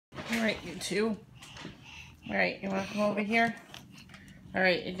Alright, you two. Alright, you want to come over here?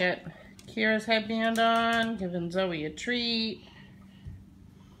 Alright, you got Kira's headband on, giving Zoe a treat.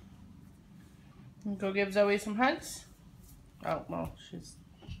 Go give Zoe some hugs. Oh, well, she's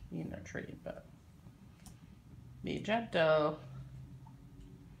eating her treat, but be gentle.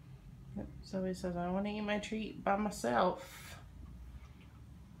 Yep, Zoe says, I want to eat my treat by myself.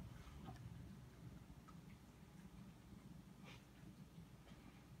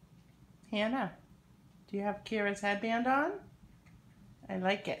 Hannah, do you have Kira's headband on? I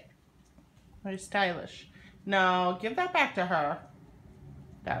like it. Very stylish. No, give that back to her.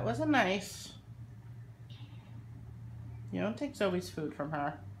 That wasn't nice. You don't take Zoe's food from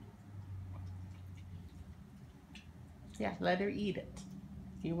her. Yeah, let her eat it.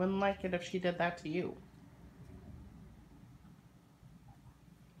 You wouldn't like it if she did that to you.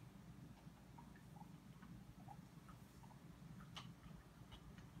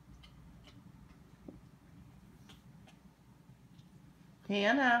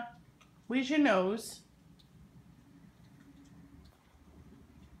 Hannah, where's your nose?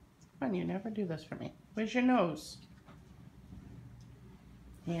 Come on, you never do this for me. Where's your nose?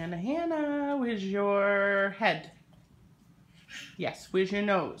 Hannah, Hannah, where's your head? Yes, where's your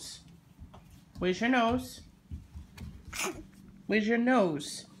nose? Where's your nose? Where's your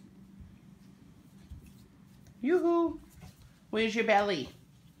nose? Yoo-hoo! Where's your belly?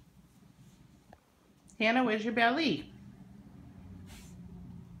 Hannah, where's your belly?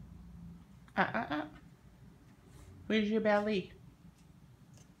 Where's your belly?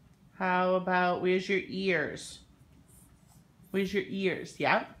 How about where's your ears? Where's your ears?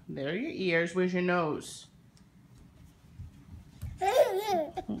 Yep, there are your ears. Where's your nose?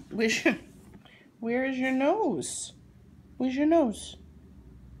 Where is your nose? Where's your nose?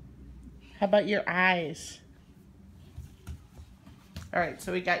 How about your eyes? All right,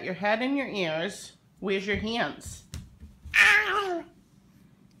 so we got your head and your ears. Where's your hands?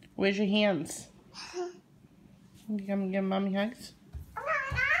 Where's your hands? You come give mommy hugs?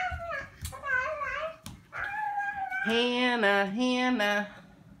 Hannah, Hannah.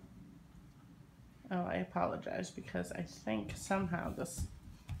 Oh, I apologize because I think somehow this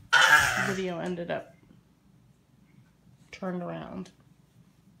video ended up turned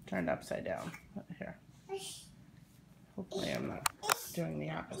upside down. Here. Hopefully I'm not doing the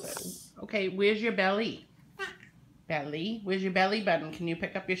opposite. Okay, where's your belly? Belly? Where's your belly button? Can you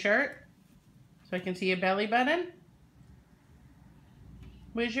pick up your shirt so I can see your belly button?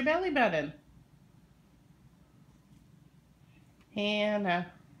 Where's your belly button? Hannah.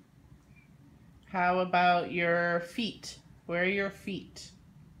 How about your feet? Where are your feet?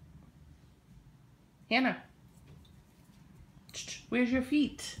 Hannah. Where's your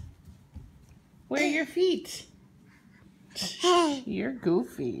feet? Where are your feet? You're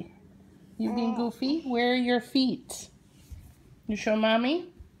goofy. You being goofy? Where are your feet? You show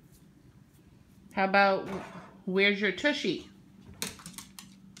mommy? How about where's your tushy?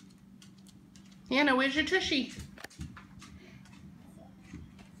 Hannah, where's your tushy?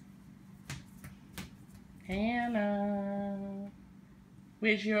 Hannah,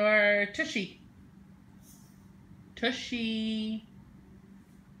 where's your tushy? Tushy.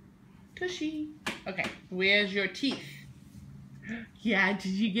 Tushy. Okay, where's your teeth? Yeah,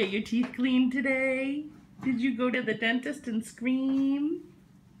 did you get your teeth cleaned today? Did you go to the dentist and scream?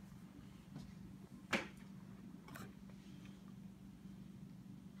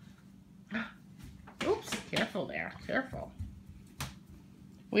 Oops, careful there, careful.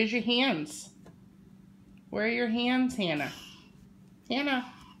 Where's your hands? Where are your hands, Hannah?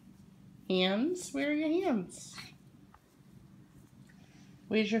 Hannah, hands? Where are your hands?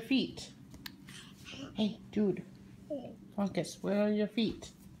 Where's your feet? Hey, dude. Funkus, where are your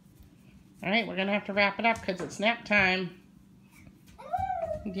feet? All right, we're gonna have to wrap it up because it's nap time.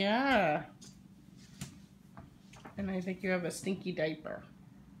 Yeah. And I think you have a stinky diaper.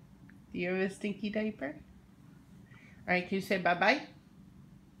 Do you have a stinky diaper? All right, can you say bye-bye?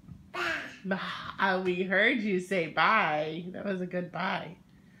 Bye. We heard you say bye. That was a good bye.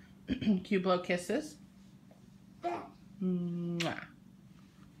 Can you blow kisses? Mwah.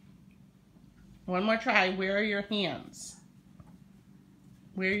 One more try. Where are your hands?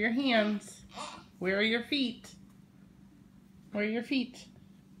 Where are your hands? Where are your feet? Where are your feet?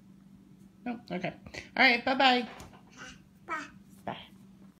 Oh, okay. All right, bye-bye.